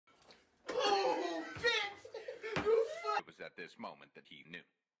It was at this moment that he knew.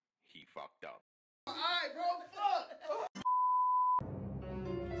 He fucked up. Alright, bro, fuck!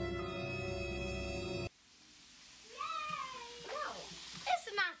 No,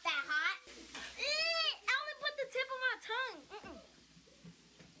 it's not that hot. I only put the tip of my tongue.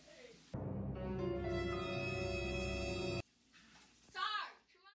 Sorry.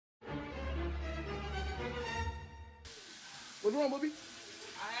 What's wrong, Bobby?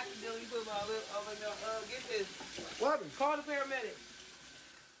 I accidentally put my lip over your, get this. What happened? Call the paramedic.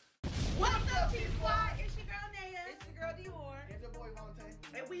 What's up, T-Squad? It's your girl, Naya. It's your girl, Dior. It's your boy, Valentine.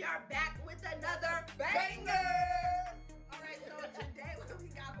 And we are back with another banger. Alright, so today what we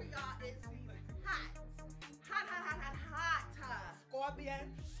got for y'all is these hot Scorpion.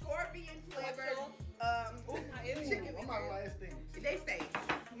 scorpion flavored chicken I'm not last thing. They stay.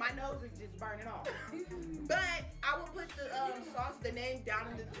 My nose is just burning off. But I will put the sauce, the name down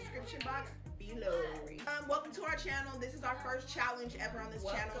in the description box below. Welcome to our channel. This is our first challenge ever on this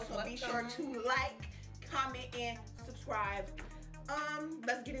channel, so be sure to like, comment, and subscribe.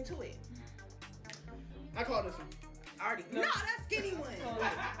 Let's get into it. I call this one. I already know. No, that skinny one.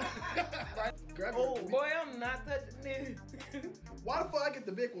 Grab Oh, it. boy, I'm not touching this. Why the fuck I get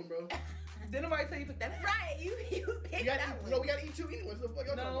the big one, bro? Didn't nobody tell you to put that? Right, you picked that one. No, we gotta eat two anyways. What the fuck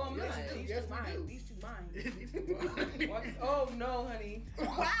y'all No, talking I'm about? not. Yes, we do. These two mine. These two mine. Oh no, honey.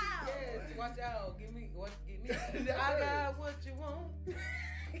 Wow. Yes, watch out. Give me what? Give me. I That's got what you want.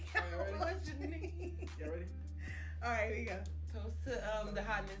 What you need. Y'all ready? All right, here we go. Toast to the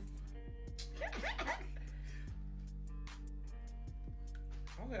hotness.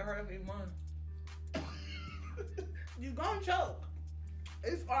 I'm gonna hurt every month. You gonna choke.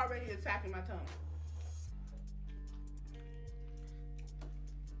 It's already attacking my tongue.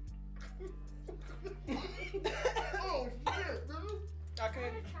 Oh shit, dude. I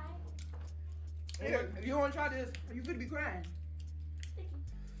can't. Here. If you wanna try this, You could be crying.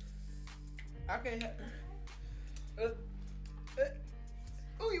 I can't.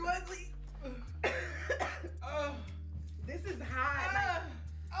 Oh, you ugly. Oh. This is hot.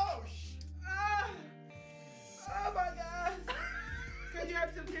 Oh shit. Oh my God. Could you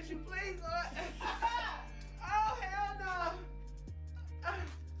have some tissue, please? Oh hell no.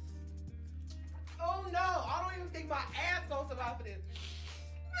 Oh no. I don't even think my ass gonna survive for this.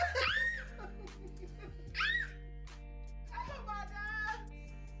 Oh my God.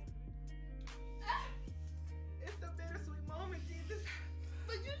 It's a bittersweet moment, Jesus.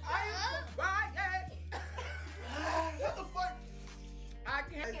 But you I am crying. What the fuck? I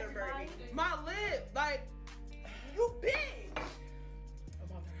can't. My lip, like, You big.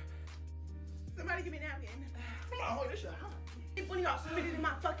 I'm on there. Somebody give me a napkin. Come on, hold this shit. Keep one of y'all spit it in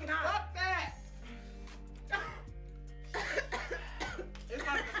my fucking eye. Fuck that. It's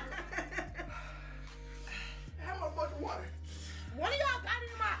like, Have my fucking water. One of y'all got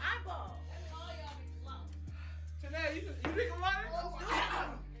it in my eyeball. Chanel, you drinking water? Oh,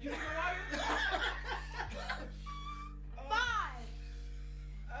 You drinking water? 5,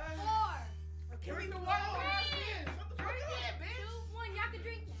 4, Can we drink water? Shut the fuck Drink up. it, bitch. 2, 1. Y'all can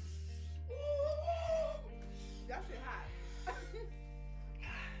drink. That shit hot.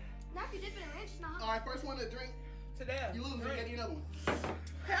 Now if you dip it in ranch, it's not hot. Alright, first one to drink. Today. You lose, you gotta eat another one.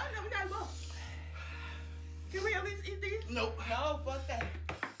 Hell no, we gotta go. Can we at least eat these? Nope. No, fuck that.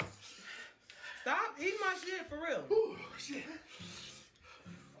 Stop eating my shit for real. Ooh, shit.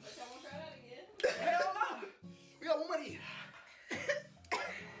 Hell no. We got one more to eat.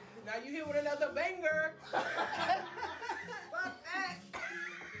 Now you here with another banger. Fuck that.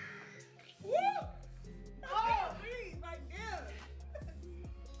 Woo. Oh, please, like yeah.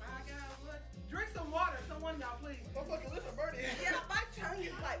 I got what? Drink some water, someone y'all, please. My fucking lips are burning. Yeah, my tongue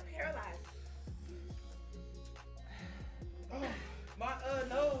is like paralyzed. Oh, my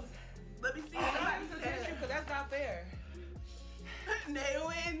nose. Let me see I'm not somebody using tissue because that's not fair. Nail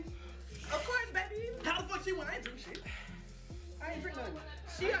wins. Of course, baby. How the fuck she won? I ain't drink shit. I ain't drink nothing.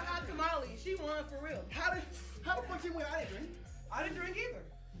 She a hot tamale. She won for real. How the fuck she win? I didn't drink. I didn't drink either.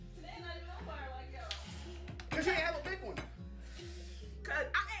 Cause she ain't have a big one. Cause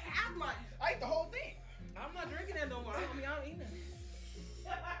I ain't have mine. I ate the whole thing. I'm not drinking that no more. I mean, I'm eating it. I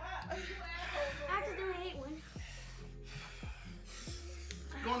accidentally ate one.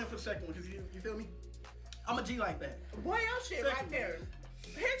 Going in for the second one, cause you feel me? I'm a G like that. Boy, your shit right there.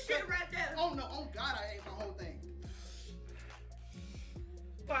 His shit right there. Oh no, oh God, I ate my whole thing.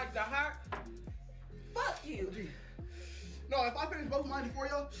 Like the heart. Fuck you. G. No, if I finish both mine before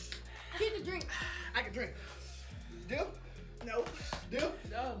y'all, Keep the drink. I can drink. Deal? Nope. Deal?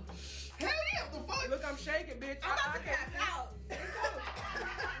 No. Hell yeah, what the fuck? Look, I'm shaking, bitch. I'm about to can't pass out. Look,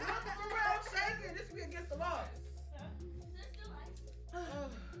 for real, I'm shaking. This be against the law.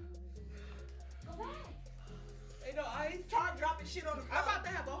 shit on the floor. I'm about to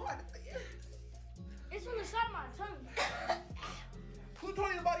have a heart attack. It's on the side of my tongue. Who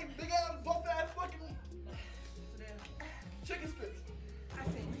told you about these big ass, buff ass fucking chicken strips? I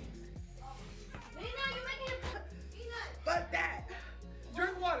said, Nina, you're making it. Nina. fuck that.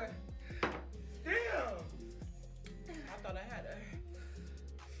 Drink water. Damn. I thought I had her.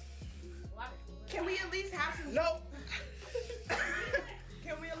 Water. Can we at least have some? Nope.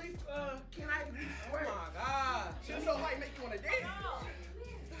 Can we at least, Can I at least oh squirt? my God. Shit so high make you wanna dance. Oh,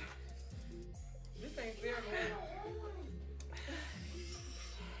 This ain't fair, man.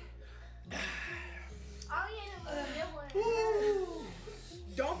 oh yeah, Ooh.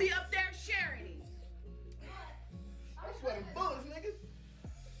 Don't be up there sharing it. I'm sweating bullets, nigga.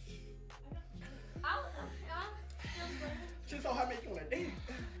 Shit so high make you wanna dance.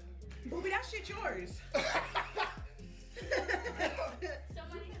 Booby, that shit yours. Somebody said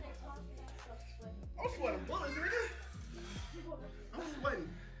talking about stuff sweating. I'm sweating bullets, nigga. I'm sweating.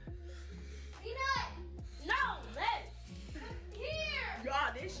 Peanut! No, let here!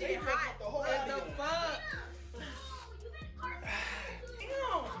 Y'all, this shit They hot. hot the whole What ass the together. fuck?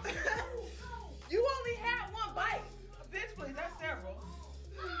 You only had one bite. Bitch, please, that's several.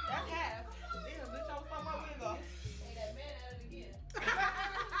 That's half. Damn, bitch, I was talking my wig off. Hey, that man at it again.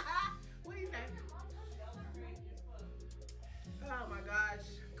 What do you think? Oh my gosh.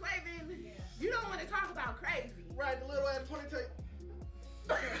 Clavin, you don't want to talk about crazy. Right, the little ass ponytail.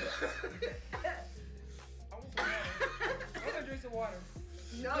 I want some water. I'm gonna drink some water.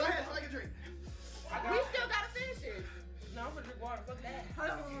 No, Go ahead, so I can drink. we still gotta finish this. No, I'm gonna drink water. Fuck that. Hold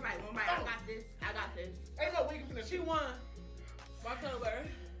on, one right. I got this. I got this. Ain't no way you can finish. She won. My tongue better.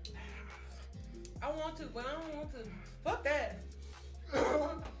 I want to, but I don't want to. Fuck that.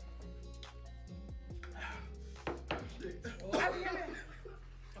 Shit.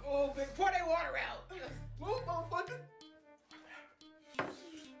 Oh, bitch, pour that water out. Move, motherfucker.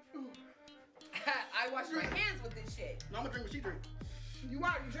 I wash my hands with this shit. No, I'm gonna drink what she drink. You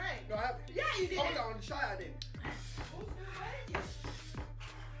already drank. No, I haven't. Yeah, you did. Oh, no, I'm shy, I didn't.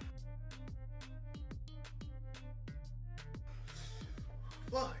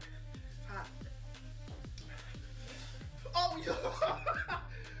 Fuck. Hot. Oh, yeah.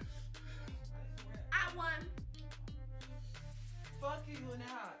 I won. Fuck you and that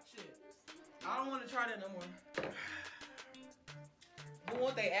hot shit. I don't want to try that no more. Who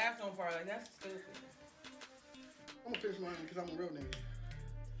want they ass on fire? Like, that's stupid. I'm gonna finish mine because I'm a real nigga.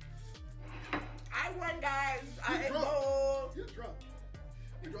 I won, guys. You I drunk. won. You're drunk.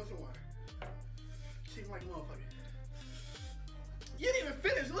 You drunk some water. She's like a motherfucker. You didn't even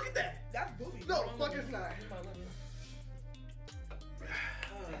finish. Look at that. That's booby. No, the fuck it's not. Here's my liver.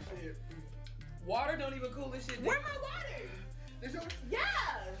 Oh, shit. Water don't even cool this shit down. Where my water? This yours? Yeah.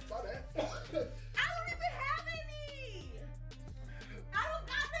 My bad. I don't even have any. I don't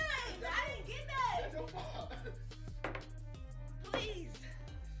got none. I didn't get That's none. your fault. Please.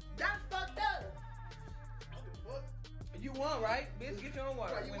 That's fucked up. What the fuck? You won, right? Bitch, get your own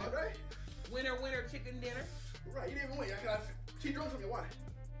water. Right, you winner. want, right? Winner, winner, chicken dinner. Right, you didn't even win. She drunk some of your water.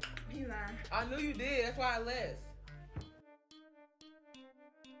 You lying. I knew you did. That's why I left.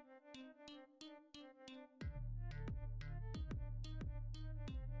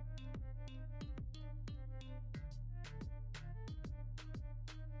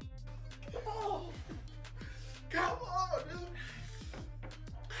 Oh, come on, dude.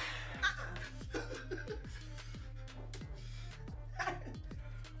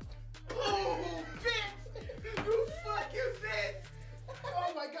 Oh, bitch! You fucking bitch!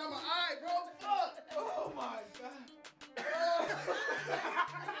 Oh my god, my eye, bro! Fuck! Oh my god!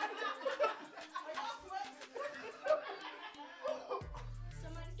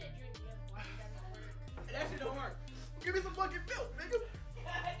 Somebody said drink water. Doesn't work. That shit don't work. Give me some fucking milk, nigga!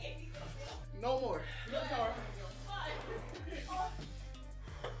 No more.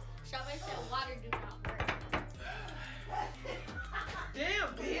 Somebody said water do not work. Damn,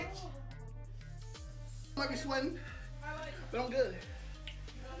 bitch. Might be sweating, but I'm good.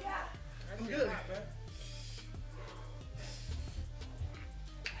 I'm good.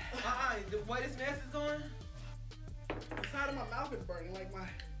 The way this mess is going. The side of my mouth is burning, like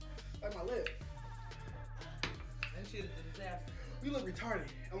my lip. That shit is a disaster. You look retarded.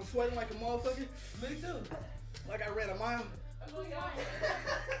 I'm sweating like a motherfucker, Me too. like I ran a mile. Who won?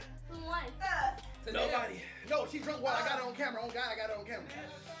 Who won? Nobody. No, she drunk water. I got it on camera. Oh God, I got it on camera.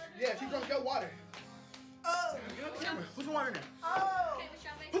 Yeah, she drunk your water. Oh. Get on the camera. Put some water in there. Oh. Okay,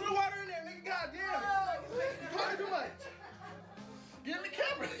 Michelle, make Put the water in there, nigga. God damn. You're talking too much. Get in the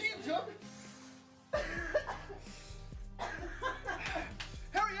camera. You jumping.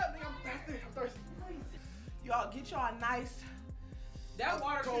 Hurry up, nigga. I'm thirsty. Y'all get y'all a nice That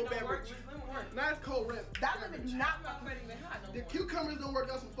water cold shit don't work. beverage. This lemon work. Nice cold red. That lemon do not I'm not even hot no The more. cucumbers don't work.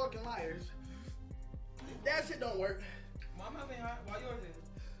 Y'all some fucking liars. That shit don't work. My mouth ain't hot. Why yours is?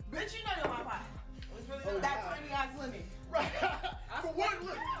 Bitch, you know your mouth hot. It's really Oh, not. That tiny ass lemon. Right. For one,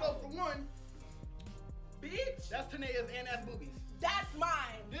 look. So for one, Bitch, that's Tanea's and that's Booby's. that's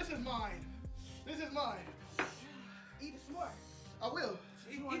mine. This is mine. This is mine. Eat some more. I will.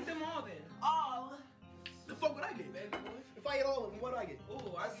 Eat them all then. All. The fuck would I get? Baby boy. If I eat all of them, what do I get?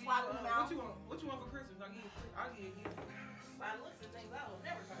 Ooh, I see. Slap in the mouth. What you want? What you want for Christmas? I'll give you. By the looks of things, I will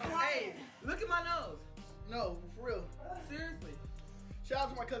never try. Hey, look at my nose. No, for real. Seriously. Shout out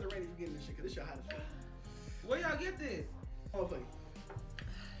to my cousin Randy for getting this shit, cause this shit hot as fuck. Where y'all get this? Oh, fuck.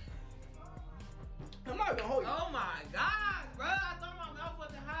 I'm not gonna hold you. Oh my God, bro! I thought my mouth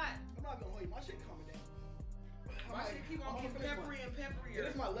wasn't hot. I'm not gonna hold you. My shit calming down. My shit keep on getting peppery and Yeah, pepperier.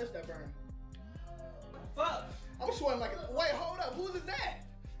 this is my list that burn. Fuck. I'm sweating like a. Wait, hold up. Whose is that?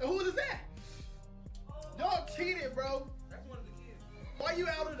 And whose is that? Y'all cheated, bro. That's one of the kids. Why you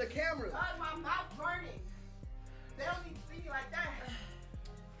out of the camera? My mouth burning. They don't need to see me like that.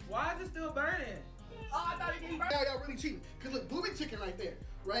 Why is it still burning? Oh, I thought it didn't burn. Now y'all really cheating. Cause look, booby chicken right there,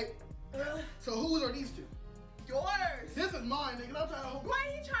 right? So whose are these two? Yours. This is mine, nigga. I'm trying to hold. Why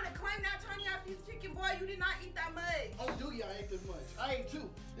are you trying to claim that tiny ass piece of chicken, boy? You did not eat that much. Oh, do y'all ate this much? I ate two.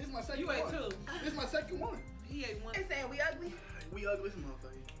 This is my second You one. ate two. This is my second one. He ate one. They saying we ugly. We ugly as a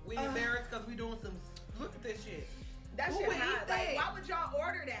motherfucker. We embarrassed because we doing some. Look at this shit. That Who shit would hot. eat Like, that? why would y'all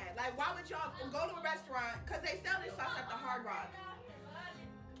order that? Like, why would y'all go to a restaurant? Cause they sell this sauce at the Hard Rock.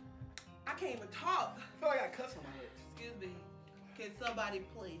 I can't even talk. I feel like I got cuss on my lips. Excuse me. Can somebody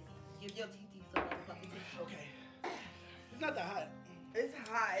please give your TT some motherfucking tissue? Okay. It's not that hot. It's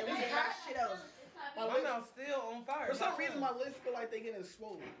hot. It was hot Cheetos. My My lips, mouth's still on fire. for some reason, my lips feel like they getting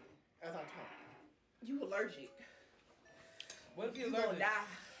swollen as I talk. You allergic. What if You you're gonna allergic? die.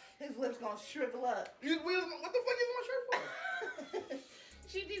 His lips gonna shrivel up. What the fuck is my shirt for?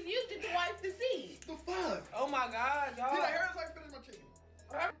 She just used it to wipe the seat. The fuck? Oh my God, Did I y'all. hear us like finish my chicken?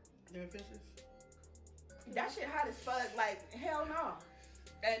 You ain't finish this? That shit hot as fuck. Like, hell no.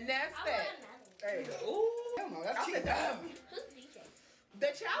 And that's that. Hey. Ooh. Hell no, that's I cheating. said, Who's DJ? the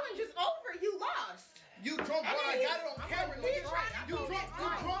challenge is over. You lost. You drunk water. I got it on camera. He's nigga. right. You I'm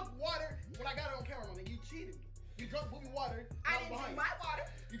drunk right. water when I got it on camera, nigga. You cheated me. You drunk booby water. I was didn't behind drink my water.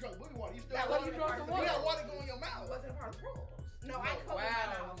 You drunk booby water. You still That got wasn't water. part of the You got rules. water going in your It mouth. wasn't a part of the rules. No, I coated Wow,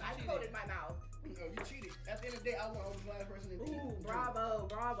 my mouth. you I cheated. coated my mouth. No, you cheated. At the end of the day, I won. I was the last person in the Ooh, bravo,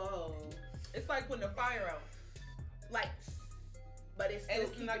 bravo. It's like putting a fire out. Like, but it's And still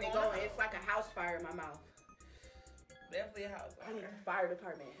it's keeping not it going going. out. It's like a house fire in my mouth. Definitely a house. I need a fire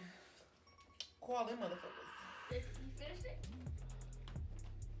department. Call them motherfuckers. You finished it?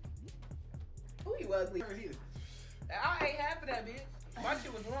 Ooh, you ugly. I ate half of that, bitch. My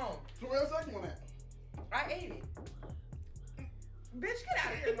shit was wrong. So where's the second one at? I ate it. Bitch, get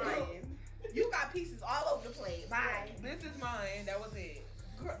out of here, Ryan. You got pieces all over the plate. Bye. This is mine. That was it.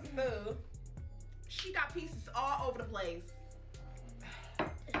 Boo. She got pieces all over the place.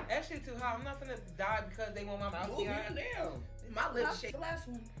 That shit too hot. I'm not finna die because they want my mouth Ooh, behind. damn. My lips shake. The last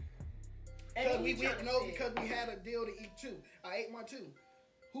one. Because And we you tryna no, sit. because we had a deal to eat two. I ate my two.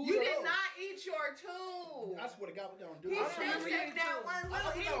 Who's You are did those? not eat your two. I swear to God, what they don't do. He I don't still remember said eating that two. one I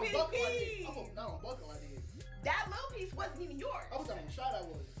little put that on itty buckle. I bitty did. piece. I put that on buckle. I did. That little piece wasn't even yours. I was on the shot. I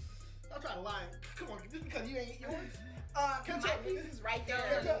was. I'm trying to lie. Come on, just because you ain't eat yours. Catch My up, piece nigga. is right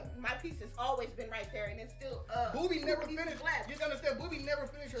Catch there. up. My piece has always been right there, and it's still Booby two never pieces finished. left. You understand? Booby never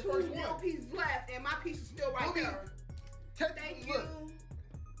finished her Two first little one. pieces left, and my piece is still right Booby, there. Thank Thank you. you.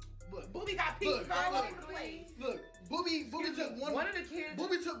 Look, Booby got pieces Look, all look. over the place. look. Booby Excuse took me, one. One of the kids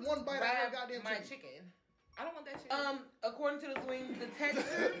Booby took one bite out of her grabbed goddamn my chicken. chicken. I don't want that shit. According to the swings, the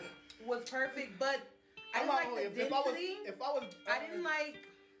texture was perfect, but I I'm didn't not like gonna- the if I was, density. if I was, I didn't like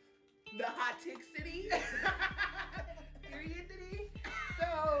The hot tick city. periodity.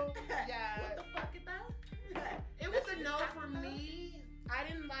 So yeah, What the fuck is that? it was a no for me. I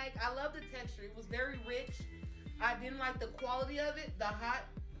didn't like. I love the texture. It was very rich. I didn't like the quality of it. The hot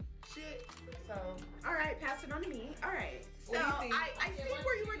shit. So All right, pass it on to me. All right. So What do you think? I see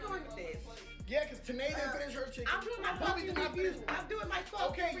where you were going with this. yeah, because Tanae didn't finish her chicken. I'm doing my Booby fucking did not review. finish. I'm doing my fucking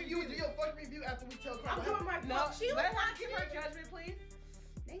Okay, review. you do your fucking review after we tell Carl. I'm doing my no, fuck. She was let her watching give her it. judgment, please.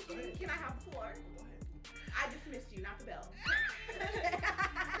 Thank Go you. ahead. Can I have the floor? Go ahead. I dismissed you, not the bell.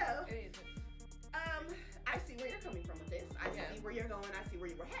 so, It is. I see where you're coming from with this. I Yeah. see where you're going. I see where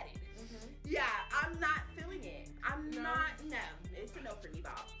you were headed. Mhm. Yeah, I'm not feeling it. I'm No. not. No, it's a no for me,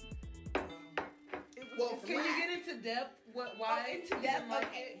 Bob. It was Well, just Can you flat. get into depth? What? Why? Oh, into you depth? didn't like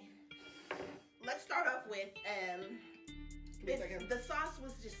Okay. it? Let's start off with The sauce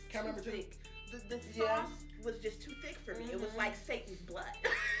was just Can't too remember too. thick. The sauce was just too thick for me. It was like Satan's blood.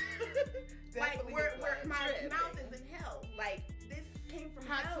 Like Definitely where was like my tripping. mouth is in hell. Like this came from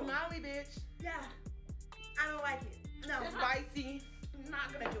Hot hell. tamale, bitch. Yeah, I don't like it. No, Spicy. I'm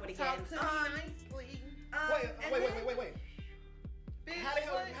not gonna do it again. Talk to me nicely. Wait. Bitch, How the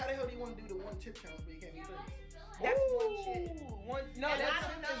what? hell do you want to do the one chip challenge but you can't eat three? That's one chip. No, And that's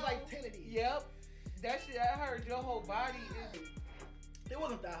that chip is like 10 of these. Yep. That shit, I heard your whole body is. It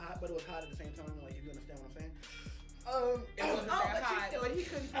wasn't that hot, but it was hot at the same time. Like, if you understand what I'm saying. It wasn't Oh, that but you hot, still- but he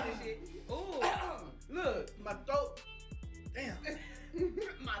couldn't finish it. Ooh, look. My throat. Damn.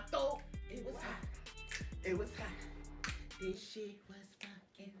 My throat. It was hot. It was hot. This shit was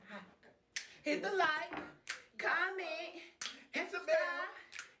fucking hot. Hit the like. Comment and Hit the subscribe.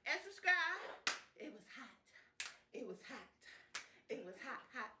 And subscribe. It was hot. It was hot. It was hot.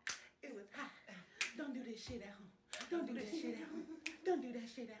 It was hot. Don't do this shit at home. Don't do that shit at home. Don't do that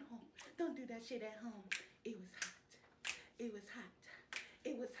shit at home. Don't do that shit at home. It was hot. It was hot.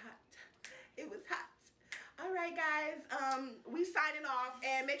 It was hot. It was hot. All right, guys. We signing off,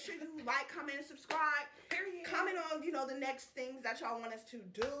 and make sure you like, comment, and subscribe. Period. Comment on, the next things that y'all want us to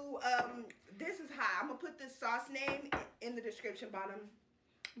do. This is hot. I'm gonna put this sauce name in the description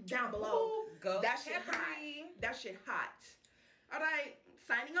down below. Ooh, go That shit hot. peppery. That shit hot. All right,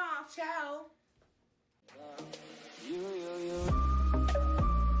 signing off. Ciao. You.